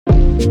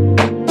There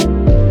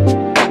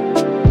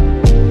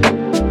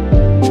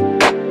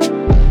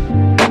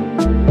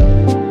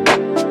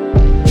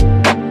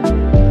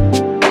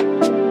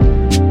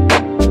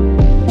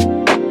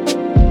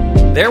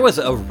was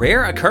a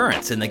rare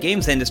occurrence in the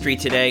games industry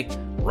today.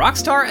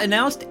 Rockstar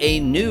announced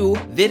a new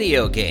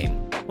video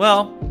game.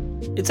 Well,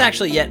 it's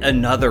actually yet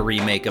another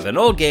remake of an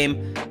old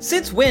game.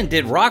 Since when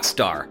did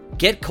Rockstar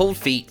get cold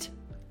feet?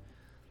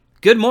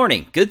 Good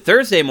morning, good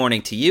Thursday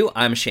morning to you.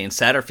 I'm Shane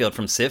Satterfield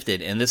from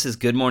Sifted, and this is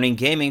Good Morning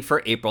Gaming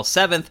for April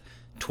 7th,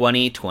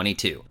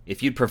 2022.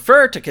 If you'd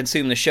prefer to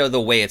consume the show the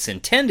way it's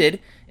intended,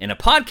 in a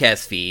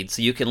podcast feed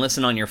so you can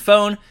listen on your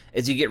phone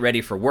as you get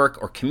ready for work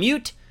or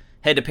commute,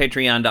 head to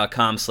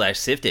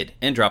patreon.com/sifted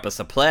and drop us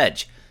a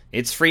pledge.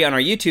 It's free on our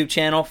YouTube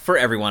channel for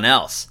everyone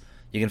else.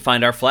 You can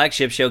find our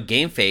flagship show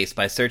Game Face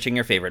by searching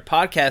your favorite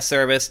podcast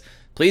service.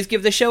 Please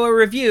give the show a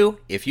review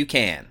if you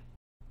can.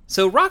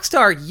 So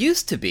Rockstar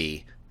used to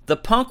be the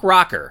punk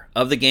rocker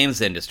of the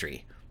games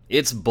industry.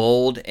 Its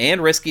bold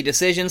and risky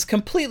decisions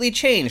completely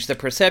changed the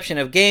perception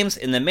of games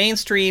in the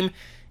mainstream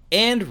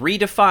and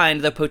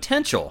redefined the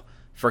potential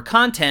for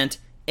content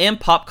and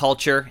pop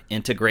culture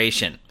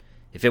integration.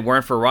 If it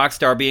weren't for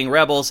Rockstar being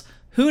rebels,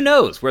 who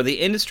knows where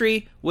the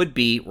industry would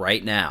be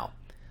right now.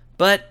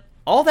 But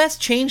all that's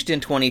changed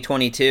in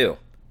 2022.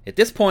 At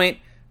this point,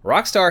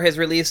 Rockstar has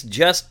released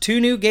just 2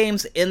 new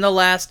games in the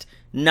last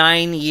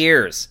 9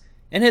 years,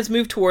 and has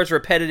moved towards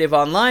repetitive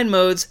online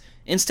modes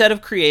instead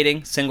of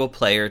creating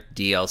single-player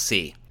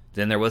DLC.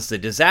 Then there was the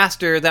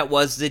disaster that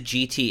was the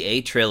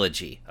GTA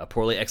trilogy, a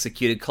poorly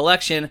executed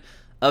collection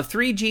of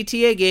 3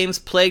 GTA games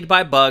plagued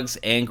by bugs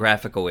and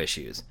graphical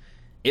issues.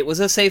 It was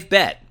a safe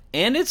bet,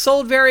 and it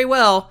sold very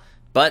well,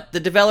 but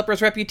the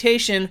developer's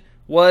reputation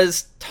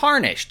was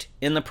tarnished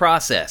in the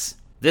process.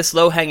 This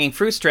low-hanging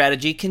fruit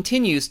strategy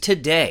continues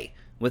today,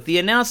 with the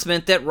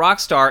announcement that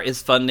Rockstar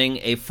is funding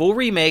a full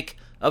remake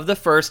of the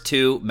first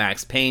 2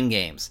 Max Payne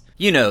games.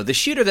 You know, the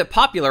shooter that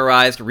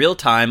popularized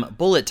real-time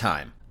bullet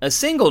time. A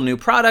single new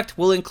product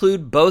will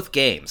include both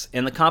games,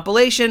 and the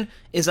compilation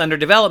is under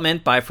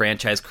development by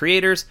franchise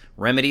creators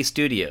Remedy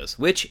Studios,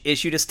 which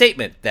issued a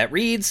statement that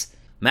reads,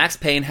 "Max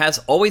Payne has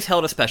always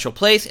held a special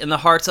place in the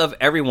hearts of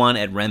everyone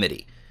at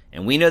Remedy,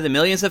 and we know the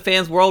millions of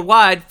fans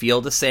worldwide feel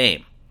the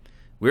same.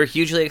 We're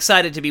hugely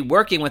excited to be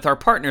working with our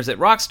partners at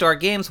Rockstar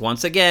Games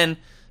once again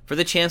for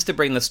the chance to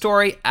bring the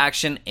story,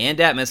 action, and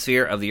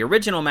atmosphere of the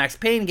original Max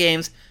Payne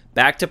games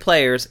back to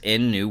players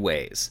in new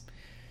ways."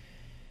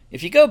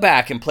 If you go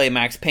back and play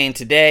Max Payne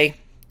today,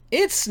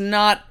 it's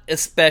not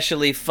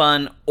especially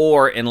fun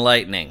or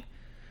enlightening.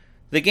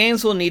 The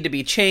games will need to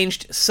be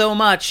changed so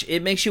much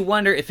it makes you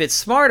wonder if it's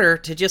smarter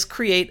to just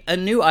create a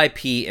new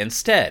IP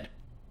instead.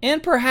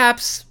 And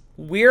perhaps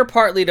we're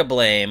partly to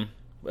blame,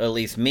 at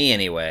least me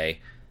anyway,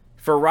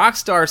 for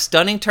Rockstar's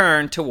stunning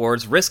turn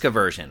towards risk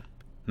aversion.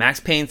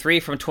 Max Payne 3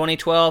 from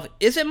 2012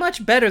 isn't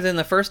much better than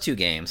the first 2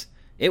 games.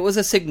 It was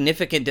a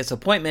significant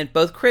disappointment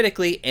both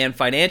critically and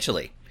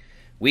financially.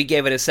 We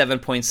gave it a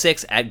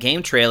 7.6 at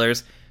Game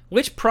Trailers,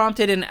 which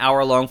prompted an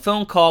hour-long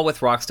phone call with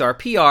Rockstar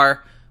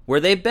PR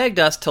where they begged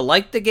us to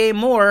like the game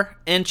more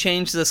and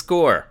change the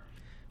score.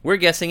 We're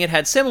guessing it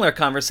had similar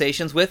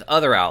conversations with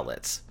other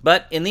outlets,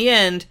 but in the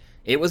end,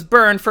 it was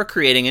burned for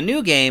creating a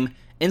new game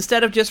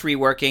instead of just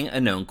reworking a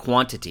known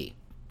quantity.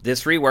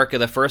 This rework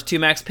of the first 2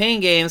 Max Payne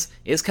games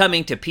is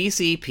coming to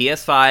PC,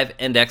 PS5,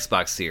 and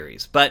Xbox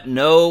Series, but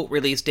no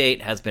release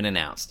date has been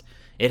announced.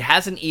 It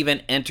hasn't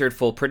even entered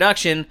full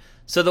production,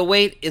 so the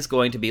wait is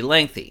going to be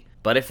lengthy.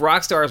 But if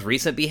Rockstar's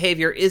recent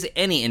behavior is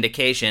any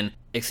indication,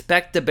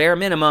 expect the bare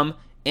minimum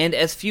and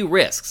as few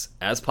risks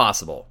as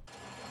possible.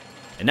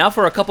 And now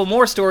for a couple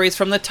more stories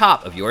from the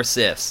top of your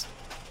SIFs.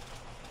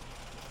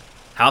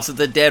 House of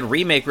the Dead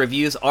remake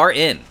reviews are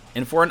in,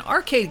 and for an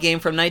arcade game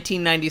from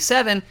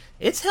 1997,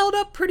 it's held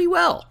up pretty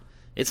well.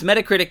 Its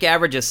Metacritic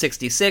average is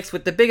 66,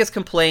 with the biggest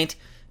complaint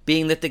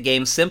being that the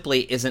game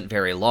simply isn't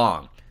very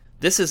long.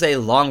 This is a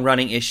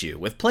long-running issue,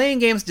 with playing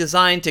games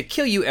designed to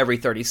kill you every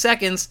 30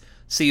 seconds,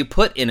 so you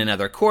put in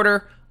another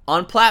quarter,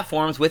 on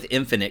platforms with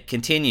infinite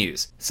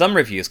continues. Some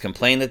reviews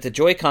complain that the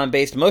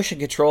Joy-Con-based motion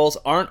controls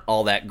aren't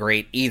all that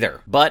great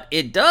either, but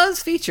it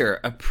does feature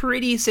a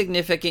pretty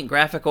significant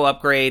graphical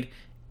upgrade,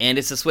 and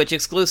it's a Switch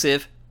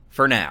exclusive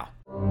for now.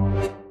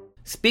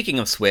 Speaking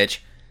of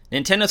Switch,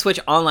 Nintendo Switch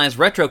Online's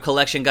Retro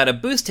Collection got a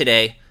boost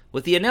today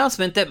with the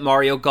announcement that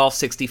Mario Golf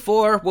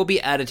 64 will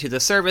be added to the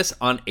service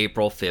on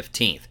April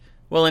 15th.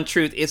 Well, in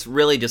truth, it's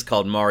really just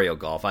called Mario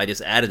Golf. I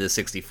just added the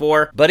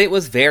 64, but it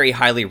was very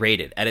highly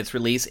rated at its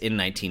release in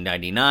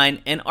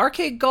 1999, and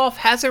arcade golf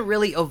hasn't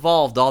really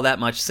evolved all that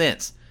much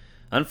since.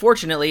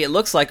 Unfortunately, it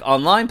looks like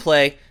online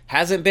play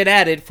hasn't been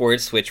added for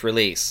its Switch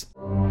release.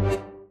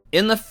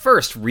 In the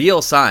first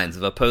real signs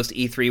of a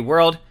post-E3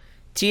 world,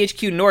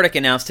 THQ Nordic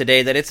announced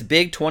today that its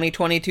big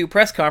 2022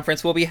 press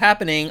conference will be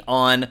happening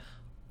on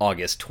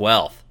August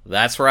 12th.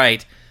 That's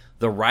right.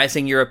 The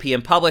rising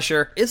European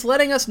publisher is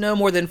letting us know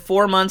more than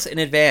 4 months in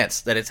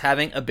advance that it's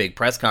having a big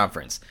press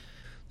conference.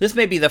 This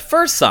may be the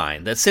first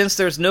sign that since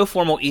there's no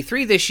formal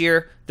E3 this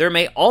year, there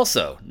may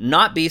also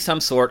not be some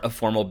sort of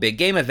formal big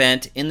game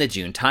event in the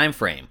June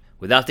timeframe.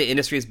 Without the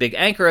industry's big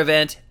anchor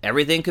event,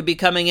 everything could be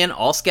coming in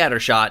all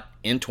scattershot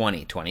in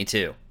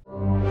 2022.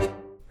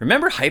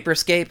 Remember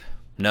Hyperscape?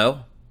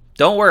 No?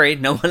 Don't worry,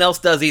 no one else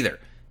does either.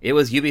 It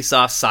was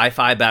Ubisoft's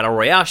sci-fi battle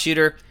royale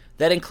shooter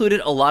that included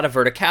a lot of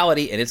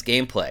verticality in its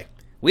gameplay.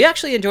 We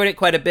actually enjoyed it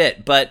quite a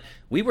bit, but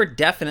we were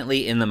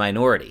definitely in the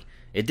minority.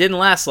 It didn't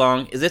last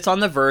long, as it's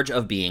on the verge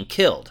of being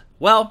killed.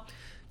 Well,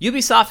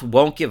 Ubisoft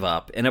won't give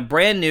up, and a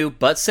brand new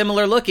but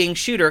similar looking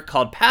shooter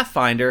called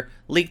Pathfinder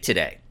leaked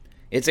today.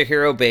 It's a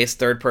hero-based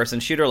third-person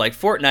shooter like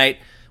Fortnite,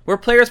 where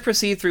players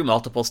proceed through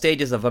multiple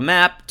stages of a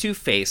map to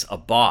face a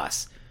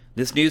boss.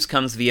 This news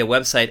comes via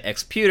website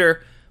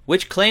Xputer,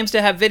 which claims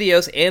to have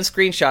videos and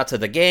screenshots of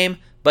the game,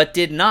 but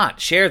did not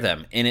share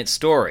them in its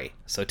story.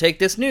 So take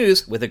this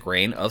news with a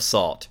grain of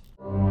salt.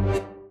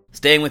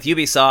 Staying with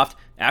Ubisoft,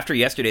 after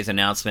yesterday's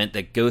announcement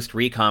that Ghost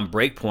Recon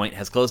Breakpoint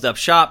has closed up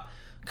shop,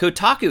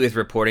 Kotaku is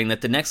reporting that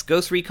the next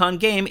Ghost Recon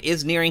game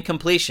is nearing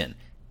completion,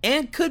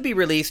 and could be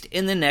released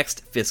in the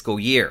next fiscal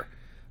year.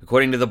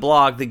 According to the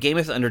blog, the game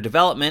is under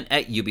development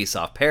at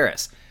Ubisoft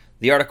Paris.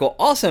 The article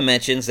also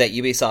mentions that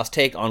Ubisoft's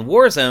take on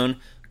Warzone,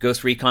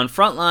 Ghost Recon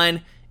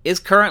Frontline, is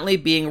currently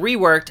being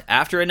reworked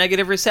after a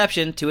negative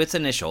reception to its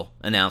initial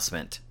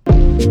announcement.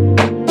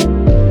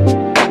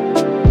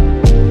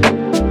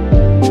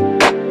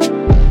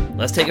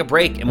 Let's take a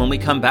break, and when we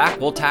come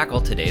back, we'll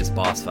tackle today's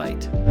boss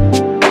fight.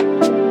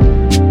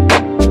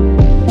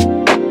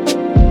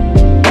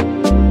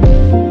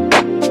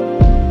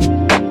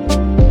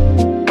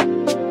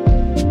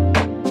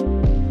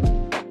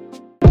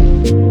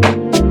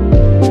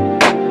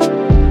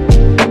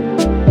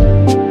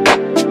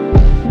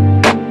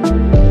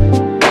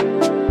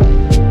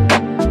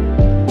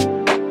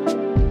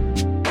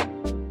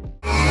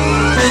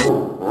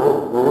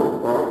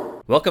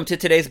 Welcome to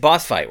today's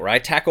boss fight, where I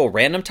tackle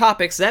random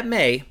topics that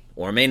may,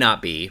 or may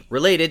not be,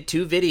 related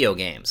to video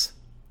games.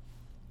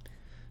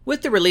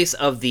 With the release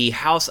of the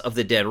House of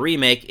the Dead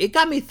remake, it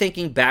got me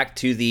thinking back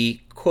to the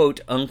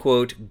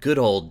quote-unquote good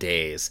old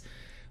days,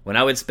 when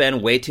I would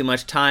spend way too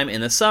much time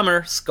in the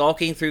summer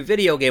skulking through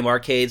video game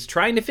arcades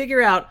trying to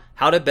figure out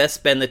how to best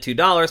spend the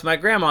 $2 my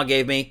grandma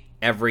gave me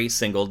every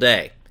single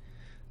day.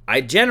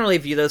 I generally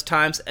view those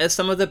times as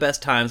some of the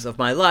best times of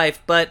my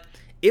life, but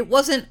it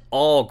wasn't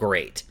all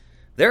great.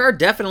 There are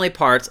definitely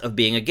parts of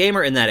being a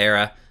gamer in that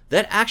era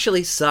that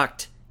actually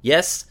sucked.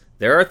 Yes,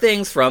 there are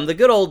things from the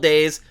good old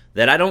days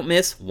that I don't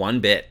miss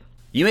one bit.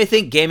 You may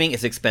think gaming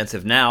is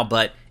expensive now,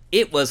 but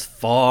it was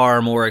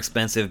far more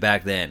expensive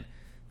back then.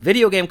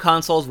 Video game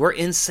consoles were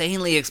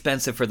insanely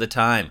expensive for the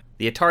time.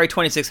 The Atari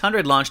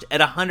 2600 launched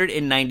at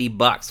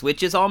 $190,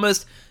 which is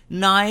almost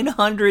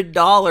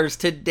 $900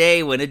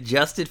 today when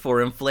adjusted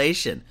for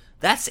inflation.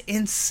 That's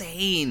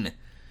insane.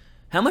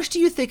 How much do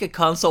you think a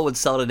console would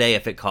sell today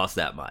if it cost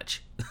that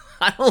much?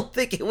 I don't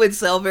think it would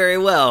sell very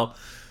well.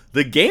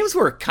 The games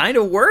were kind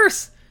of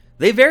worse.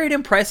 They varied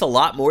in price a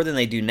lot more than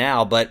they do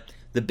now, but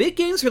the big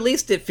games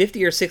released at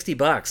 $50 or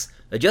 $60.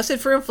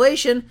 Adjusted for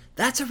inflation,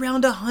 that's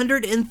around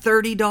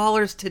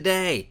 $130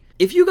 today.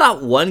 If you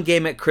got one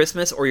game at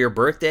Christmas or your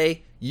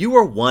birthday, you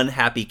were one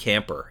happy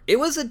camper. It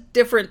was a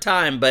different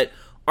time, but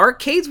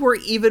arcades were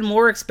even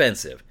more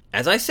expensive.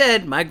 As I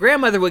said, my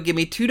grandmother would give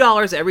me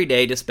 $2 every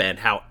day to spend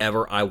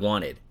however I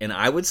wanted, and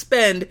I would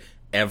spend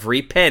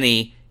every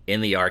penny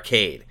in the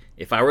arcade.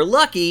 If I were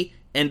lucky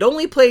and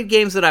only played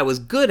games that I was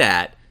good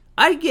at,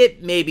 I'd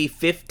get maybe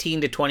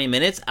 15 to 20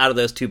 minutes out of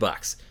those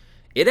 $2.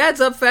 It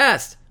adds up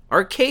fast.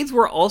 Arcades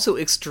were also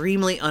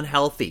extremely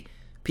unhealthy.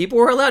 People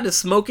were allowed to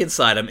smoke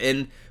inside them,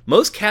 and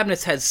most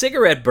cabinets had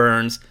cigarette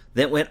burns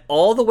that went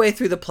all the way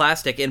through the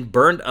plastic and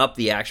burned up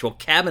the actual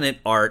cabinet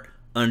art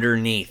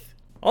underneath.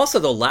 Also,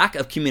 the lack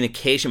of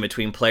communication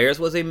between players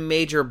was a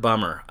major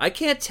bummer. I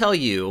can't tell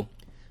you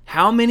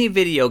how many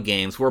video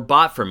games were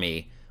bought for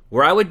me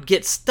where I would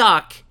get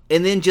stuck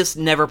and then just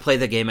never play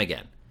the game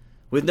again.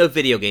 With no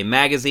video game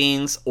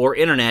magazines or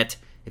internet,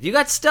 if you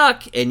got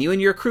stuck and you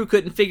and your crew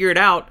couldn't figure it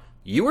out,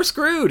 you were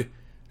screwed.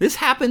 This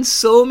happened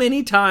so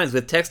many times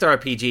with text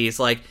RPGs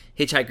like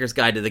Hitchhiker's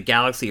Guide to the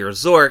Galaxy or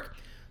Zork.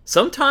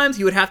 Sometimes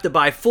you would have to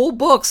buy full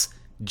books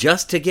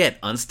just to get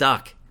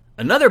unstuck.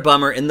 Another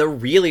bummer in the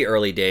really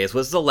early days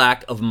was the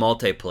lack of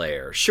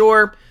multiplayer.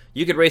 Sure,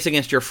 you could race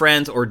against your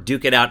friends or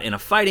duke it out in a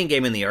fighting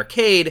game in the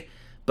arcade,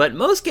 but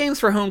most games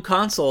for home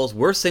consoles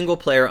were single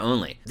player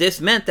only.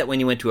 This meant that when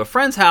you went to a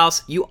friend's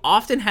house, you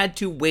often had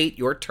to wait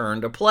your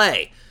turn to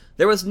play.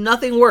 There was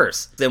nothing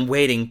worse than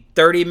waiting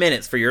 30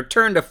 minutes for your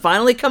turn to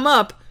finally come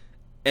up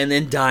and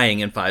then dying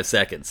in 5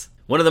 seconds.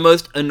 One of the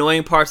most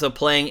annoying parts of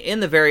playing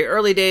in the very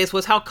early days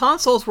was how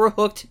consoles were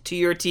hooked to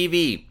your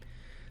TV.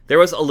 There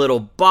was a little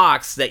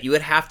box that you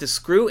would have to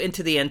screw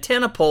into the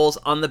antenna poles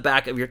on the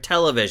back of your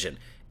television,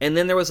 and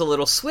then there was a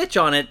little switch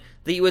on it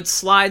that you would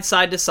slide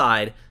side to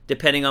side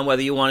depending on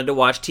whether you wanted to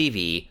watch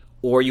TV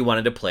or you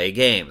wanted to play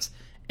games.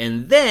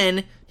 And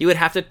then you would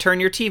have to turn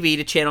your TV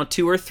to channel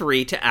 2 or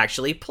 3 to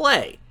actually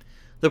play.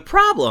 The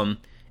problem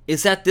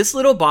is that this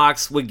little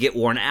box would get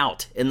worn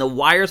out and the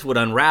wires would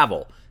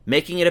unravel,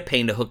 making it a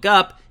pain to hook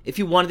up if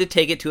you wanted to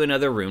take it to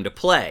another room to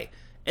play.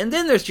 And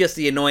then there's just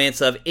the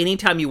annoyance of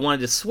anytime you wanted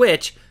to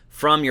switch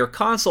from your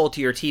console to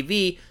your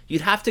TV,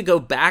 you'd have to go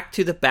back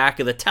to the back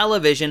of the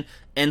television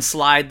and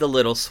slide the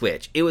little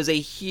switch. It was a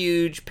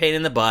huge pain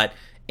in the butt,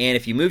 and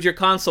if you moved your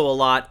console a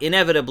lot,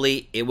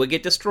 inevitably it would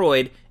get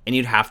destroyed and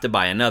you'd have to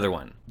buy another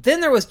one.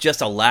 Then there was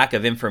just a lack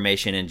of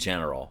information in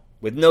general.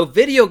 With no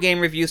video game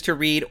reviews to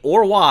read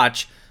or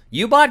watch,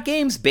 you bought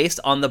games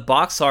based on the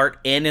box art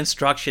and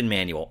instruction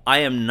manual. I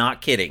am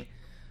not kidding.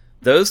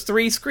 Those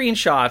 3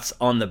 screenshots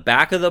on the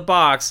back of the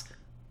box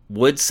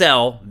would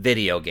sell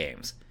video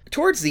games.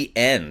 Towards the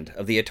end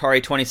of the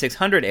Atari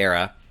 2600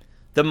 era,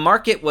 the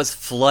market was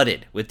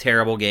flooded with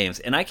terrible games,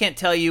 and I can't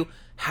tell you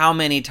how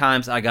many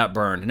times I got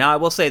burned. Now, I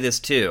will say this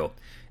too.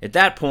 At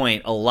that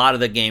point, a lot of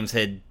the games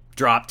had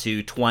dropped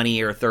to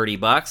 $20 or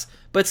 $30,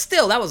 but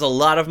still, that was a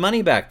lot of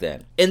money back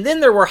then. And then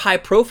there were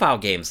high-profile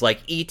games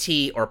like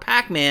E.T. or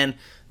Pac-Man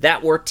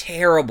that were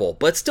terrible,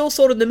 but still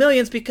sold in the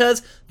millions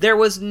because there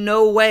was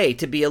no way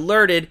to be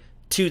alerted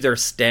to their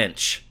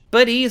stench.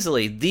 But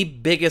easily, the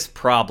biggest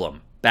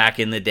problem back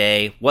in the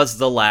day was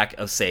the lack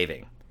of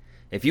saving.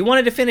 If you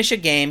wanted to finish a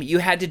game, you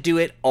had to do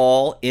it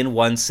all in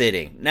one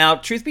sitting. Now,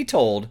 truth be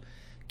told,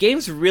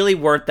 games really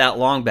weren't that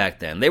long back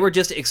then. They were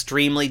just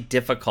extremely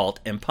difficult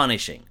and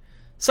punishing.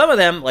 Some of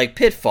them, like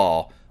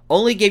Pitfall,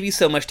 only gave you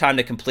so much time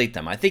to complete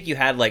them. I think you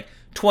had like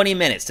 20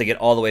 minutes to get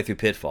all the way through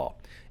Pitfall.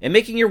 And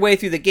making your way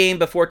through the game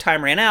before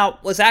time ran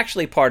out was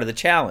actually part of the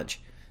challenge.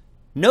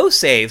 No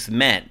saves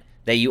meant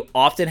that you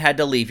often had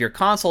to leave your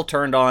console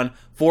turned on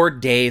for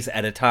days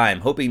at a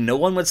time, hoping no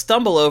one would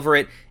stumble over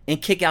it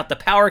and kick out the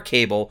power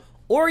cable,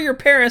 or your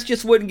parents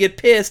just wouldn't get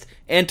pissed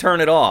and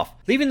turn it off.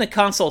 Leaving the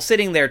console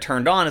sitting there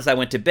turned on as I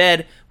went to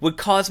bed would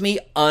cause me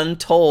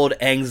untold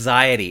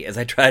anxiety as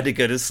I tried to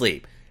go to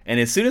sleep. And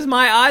as soon as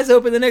my eyes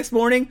opened the next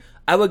morning,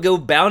 I would go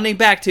bounding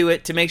back to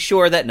it to make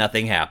sure that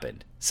nothing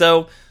happened.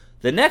 So,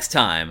 the next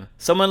time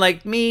someone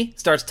like me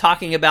starts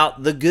talking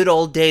about the good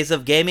old days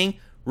of gaming,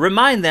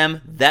 remind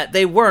them that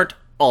they weren't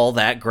all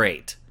that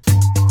great.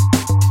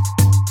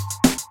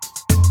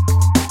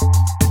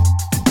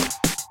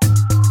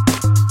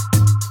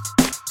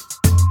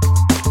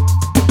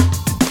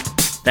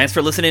 Thanks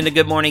for listening to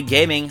Good Morning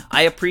Gaming.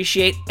 I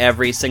appreciate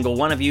every single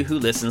one of you who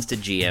listens to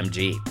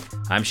GMG.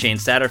 I'm Shane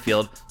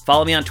Satterfield.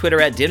 Follow me on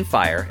Twitter at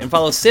Dinfire and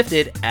follow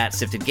Sifted at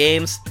Sifted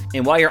Games.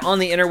 And while you're on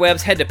the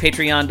interwebs, head to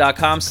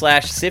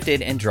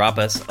patreon.com/Sifted and drop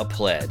us a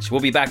pledge.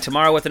 We'll be back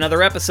tomorrow with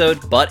another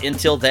episode, but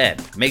until then,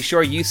 make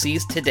sure you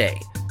seize today,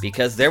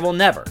 because there will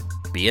never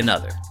be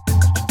another.